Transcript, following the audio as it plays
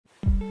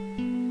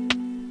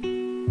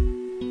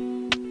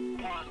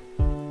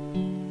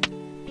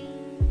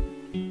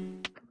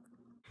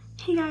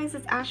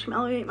it's Ash from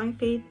Elevate My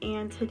Faith,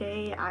 and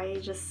today I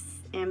just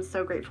am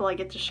so grateful I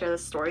get to share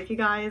this story with you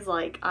guys.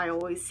 Like, I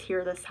always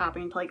hear this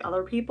happening to like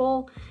other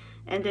people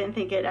and didn't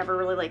think it ever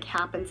really like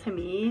happened to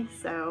me,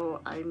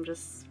 so I'm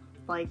just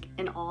like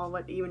in awe of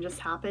what even just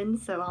happened.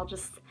 So I'll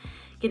just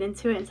get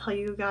into it and tell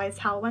you guys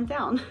how it went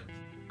down.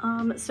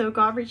 So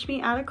God reached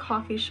me at a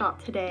coffee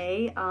shop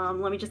today.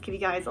 Let me just give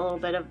you guys a little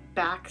bit of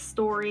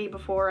backstory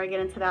before I get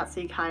into that, so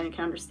you kind of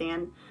can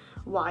understand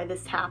why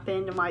this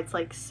happened and why it's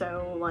like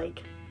so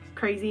like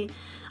crazy.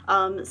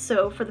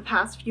 So for the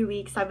past few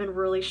weeks I've been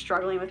really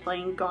struggling with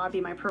letting God be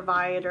my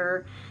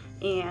provider,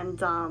 and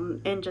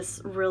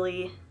just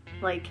really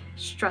like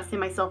stressing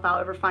myself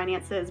out over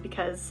finances,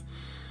 because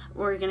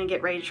we're gonna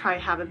get ready to try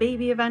to have a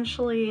baby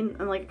eventually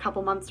in like a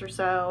couple months or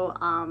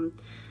so,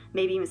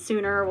 maybe even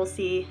sooner, we'll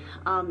see.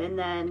 And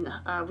then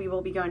we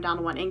will be going down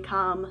to one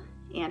income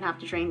and have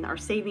to drain our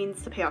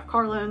savings to pay off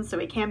car loans so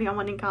we can be on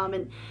one income.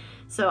 And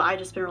so I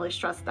just been really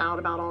stressed out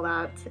about all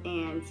that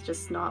and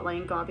just not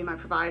letting God be my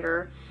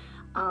provider.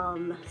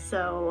 But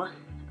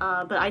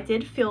I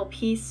did feel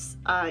peace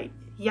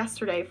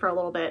yesterday for a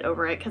little bit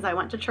over it, because I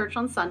went to church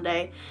on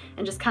Sunday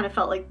and just kind of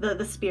felt like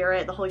the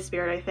Spirit, the Holy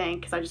Spirit, I think,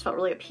 because I just felt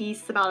really at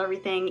peace about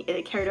everything.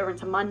 It carried over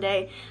into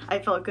Monday. I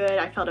felt good.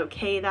 I felt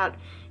okay that,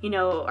 you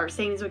know, our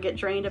savings would get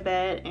drained a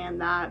bit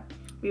and that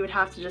we would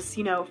have to just,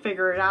 you know,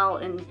 figure it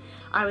out, and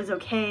I was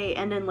okay.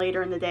 And then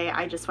later in the day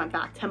I just went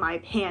back to my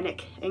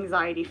panic,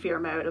 anxiety, fear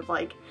mode of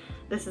like,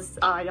 this is,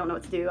 I don't know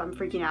what to do. I'm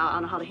freaking out. I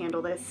don't know how to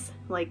handle this,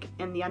 like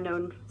in the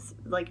unknown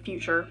like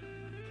future.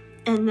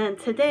 And then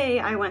today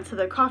I went to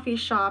the coffee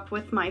shop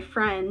with my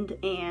friend,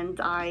 and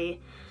I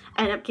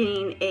ended up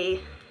getting a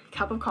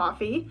cup of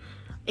coffee,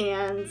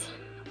 and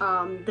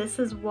this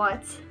is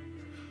what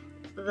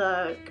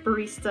the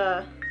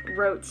barista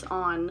wrote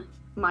on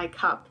my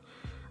cup.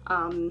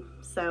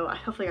 So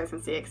hopefully you guys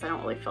can see it, because I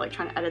don't really feel like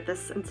trying to edit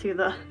this into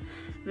the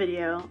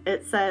video.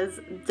 It says,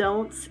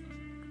 "Don't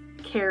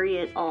carry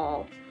it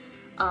all."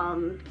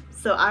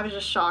 So I was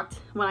just shocked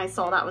when I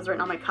saw that was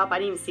written on my cup. I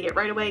didn't even see it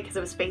right away because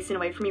it was facing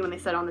away from me when they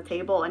said it on the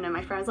table, and then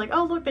my friend was like,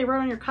 "Oh look, they wrote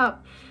on your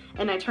cup,"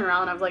 and I turned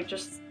around and I was like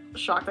just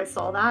shocked I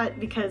saw that,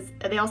 because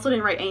they also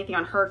didn't write anything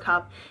on her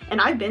cup. And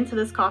I've been to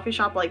this coffee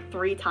shop like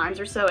 3 times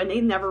or so, and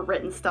they've never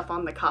written stuff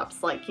on the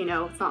cups. Like, you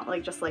know, it's not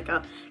like just like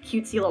a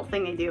cutesy little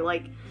thing they do.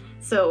 Like,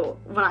 so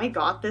when I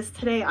got this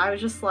today, I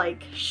was just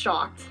like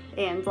shocked,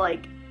 and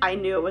like I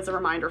knew it was a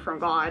reminder from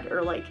God,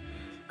 or like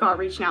God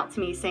reaching out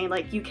to me saying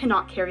like, you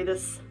cannot carry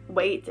this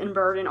weight and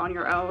burden on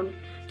your own.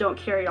 Don't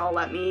carry it all,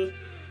 let me.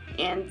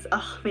 And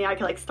man, I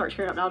could like start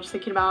tearing up now just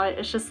thinking about it.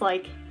 It's just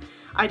like,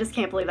 I just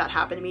can't believe that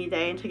happened to me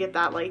today, and to get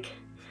that like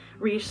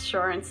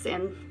reassurance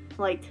and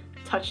like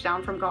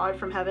touchdown from God,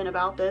 from heaven,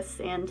 about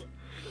this. And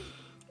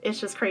it's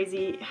just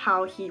crazy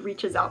how he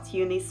reaches out to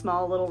you in these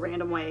small little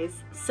random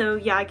ways. So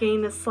yeah,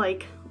 getting this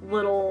like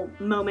little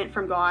moment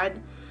from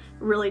God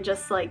really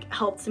just like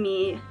helped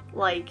me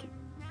like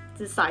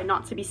decide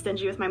not to be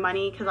stingy with my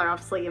money, because I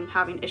obviously am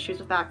having issues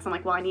with that, because I'm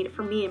like, well, I need it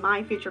for me and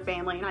my future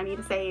family, and I need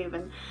to save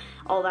and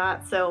all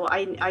that. So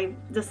I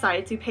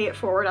decided to pay it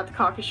forward. At the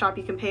coffee shop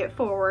you can pay it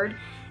forward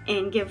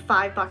and give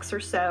 $5 or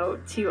so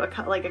to a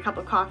cup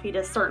of coffee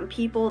to certain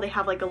people. They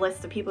have like a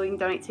list of people you can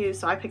donate to.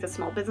 So I picked a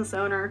small business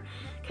owner,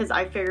 because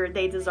I figured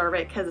they deserve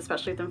it, because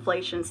especially with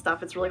inflation and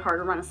stuff, it's really hard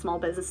to run a small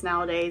business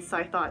nowadays. So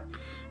I thought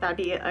that'd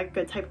be a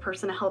good type of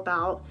person to help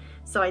out.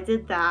 So I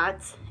did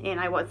that, and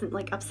I wasn't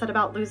like upset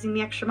about losing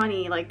the extra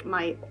money like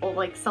my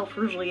like self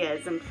usually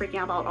is, and freaking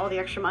out about all the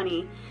extra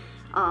money.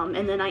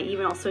 And then I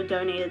even also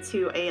donated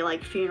to a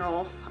like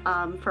funeral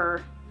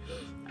for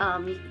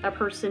a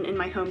person in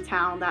my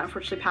hometown that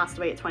unfortunately passed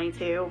away at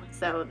 22,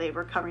 so they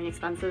were covering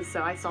expenses.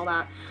 So I saw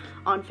that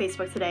on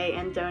Facebook today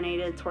and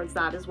donated towards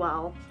that as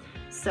well.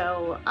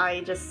 So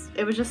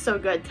it was just so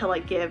good to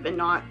like give and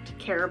not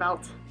care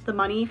about the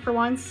money for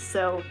once.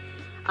 So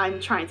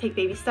I'm trying to take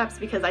baby steps,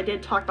 because I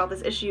did talk about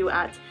this issue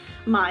at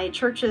my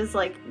church's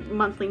like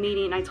monthly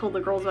meeting. I told the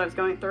girls what I was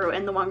going through,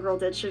 and the one girl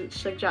did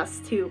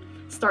suggest to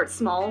start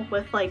small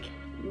with like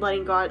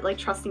letting God, like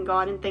trusting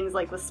God in things,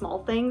 like with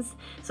small things,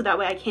 so that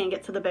way I can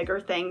get to the bigger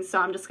things. So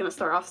I'm just gonna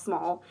start off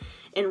small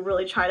and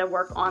really try to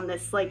work on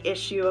this like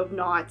issue of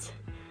not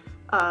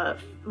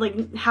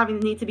like having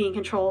the need to be in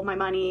control of my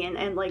money,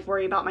 and like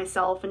worry about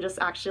myself, and just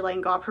actually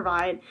letting God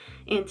provide,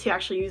 and to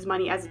actually use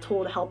money as a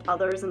tool to help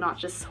others and not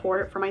just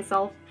hoard it for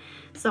myself.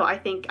 So I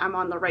think I'm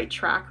on the right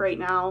track right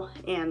now,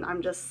 and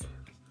I'm just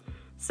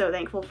so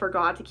thankful for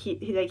God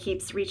that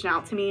keeps reaching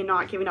out to me and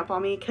not giving up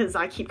on me, because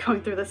I keep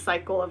going through this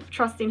cycle of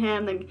trusting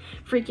him, then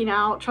freaking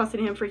out,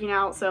 trusting him, freaking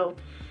out. So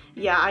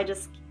yeah, I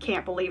just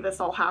can't believe this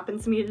all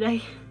happened to me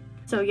today.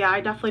 So yeah,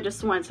 I definitely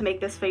just wanted to make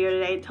this video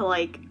today to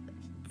like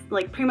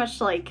pretty much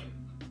like,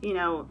 you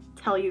know,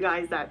 tell you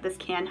guys that this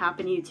can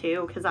happen to you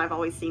too, because I've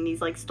always seen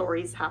these like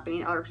stories happening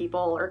to other people,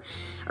 or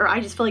I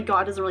just feel like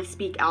God doesn't really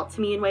speak out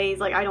to me in ways,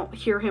 like I don't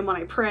hear him when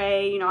I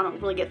pray, you know, I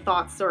don't really get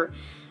thoughts or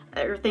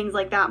things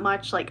like that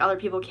much like other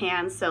people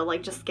can. So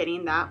like just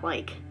getting that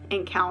like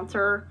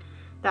encounter,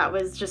 that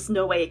was just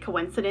no way a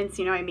coincidence,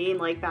 you know what I mean?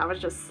 Like that was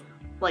just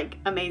like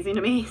amazing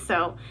to me.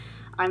 So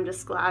I'm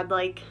just glad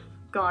like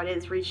God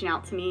is reaching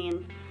out to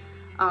me,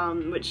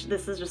 and which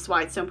this is just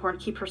why it's so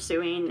important to keep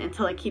pursuing and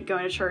to like keep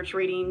going to church,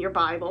 reading your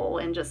Bible,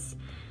 and just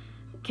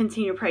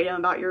continue to pray to him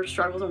about your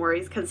struggles and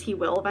worries, because he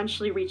will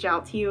eventually reach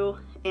out to you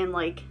and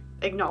like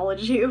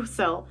acknowledge you.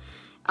 So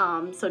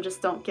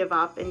just don't give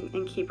up,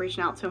 and keep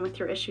reaching out to him with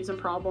your issues and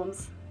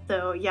problems.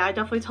 So yeah, I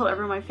definitely told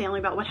everyone in my family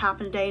about what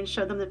happened today and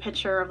showed them the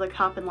picture of the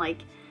cup and like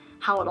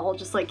how it all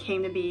just like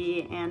came to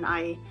be. And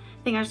I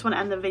think I just want to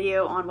end the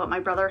video on what my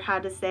brother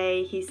had to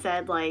say. He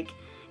said like,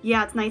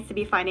 yeah, it's nice to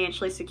be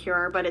financially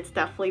secure, but it's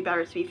definitely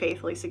better to be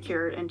faithfully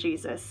secured in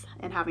Jesus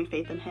and having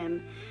faith in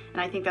him.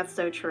 And I think that's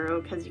so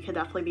true, because you could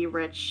definitely be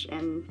rich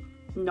and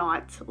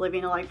not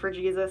living a life for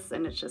Jesus,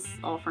 and it's just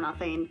all for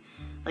nothing.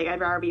 Like, I'd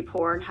rather be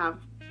poor and have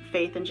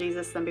faith in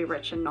Jesus than be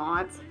rich and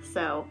not.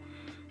 So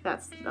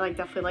that's like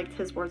definitely like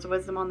his words of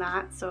wisdom on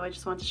that. So I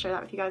just wanted to share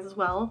that with you guys as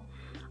well.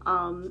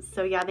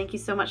 So yeah, thank you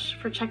so much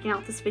for checking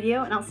out this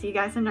video, and I'll see you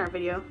guys in our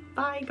video.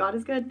 Bye. God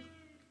is good.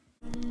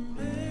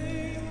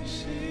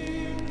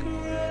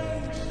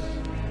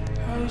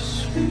 How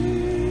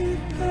sweet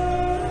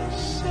the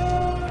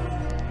sound,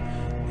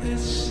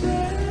 it's